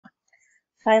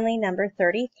Finally, number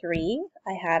 33,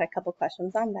 I had a couple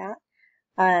questions on that.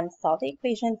 Solve the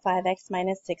equation 5x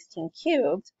minus 16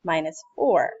 cubed minus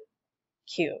 4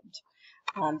 cubed.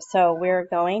 So we're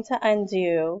going to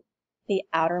undo the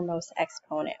outermost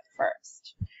exponent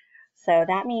first. So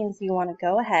that means you want to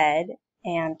go ahead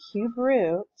and cube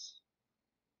root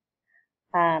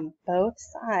both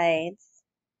sides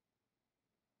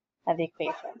of the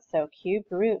equation. So cube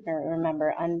root, remember,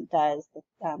 undoes the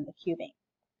cubing.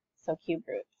 So cube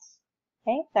root.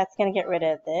 Okay, that's going to get rid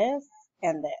of this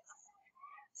and this.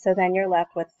 So then you're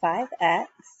left with 5x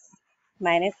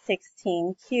minus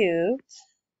 16 cubed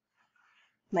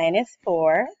minus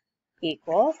 4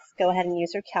 equals, go ahead and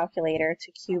use your calculator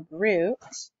to cube root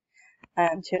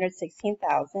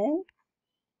 216,000.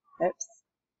 Oops.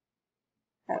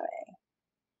 Okay.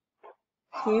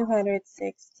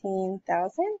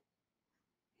 216,000.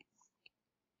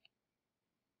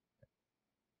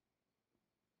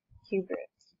 Cube root.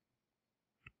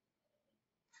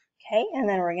 Okay, and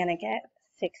then we're going to get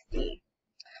 60.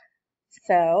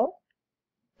 So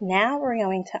now we're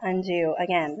going to undo,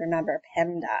 again, remember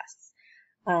PEMDAS.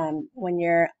 When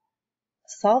you're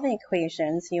solving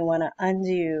equations, you want to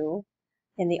undo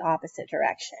in the opposite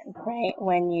direction, right?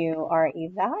 When you are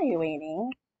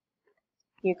evaluating,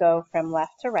 you go from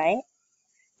left to right,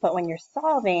 but when you're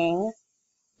solving,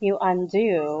 you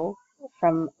undo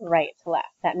from right to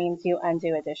left. That means you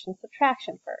undo addition,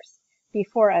 subtraction first,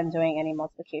 before undoing any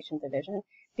multiplication, division,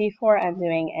 before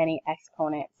undoing any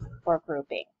exponents or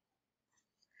grouping.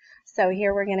 So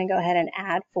here we're going to go ahead and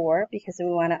add 4 because we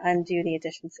want to undo the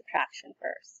addition, subtraction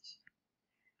first.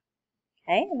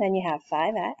 Okay, and then you have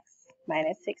 5x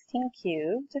minus 16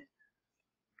 cubed,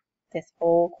 this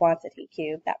whole quantity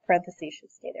cubed, that parentheses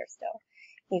should stay there still,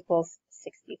 equals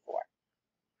 64.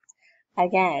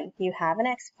 Again, you have an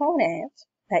exponent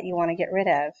that you want to get rid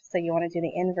of, so you want to do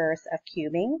the inverse of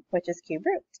cubing, which is cube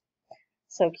root.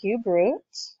 So cube root,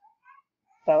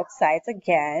 both sides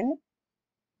again.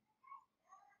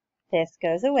 This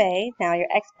goes away. Now your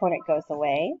exponent goes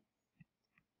away.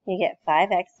 You get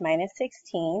 5x minus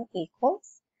 16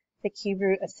 equals, the cube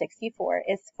root of 64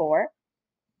 is 4.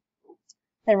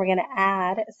 Then we're going to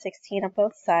add 16 on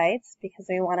both sides because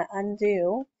we want to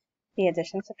undo the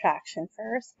addition, subtraction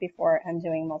first before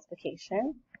undoing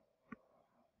multiplication.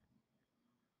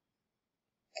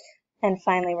 And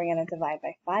finally, we're going to divide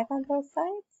by 5 on both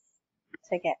sides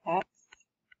to get x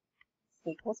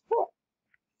equals 4.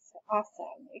 So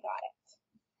awesome, we got it.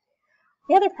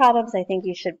 The other problems I think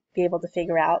you should be able to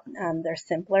figure out, they're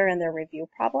simpler and they're review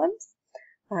problems.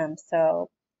 So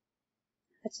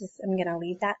I'm going to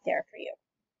leave that there for you.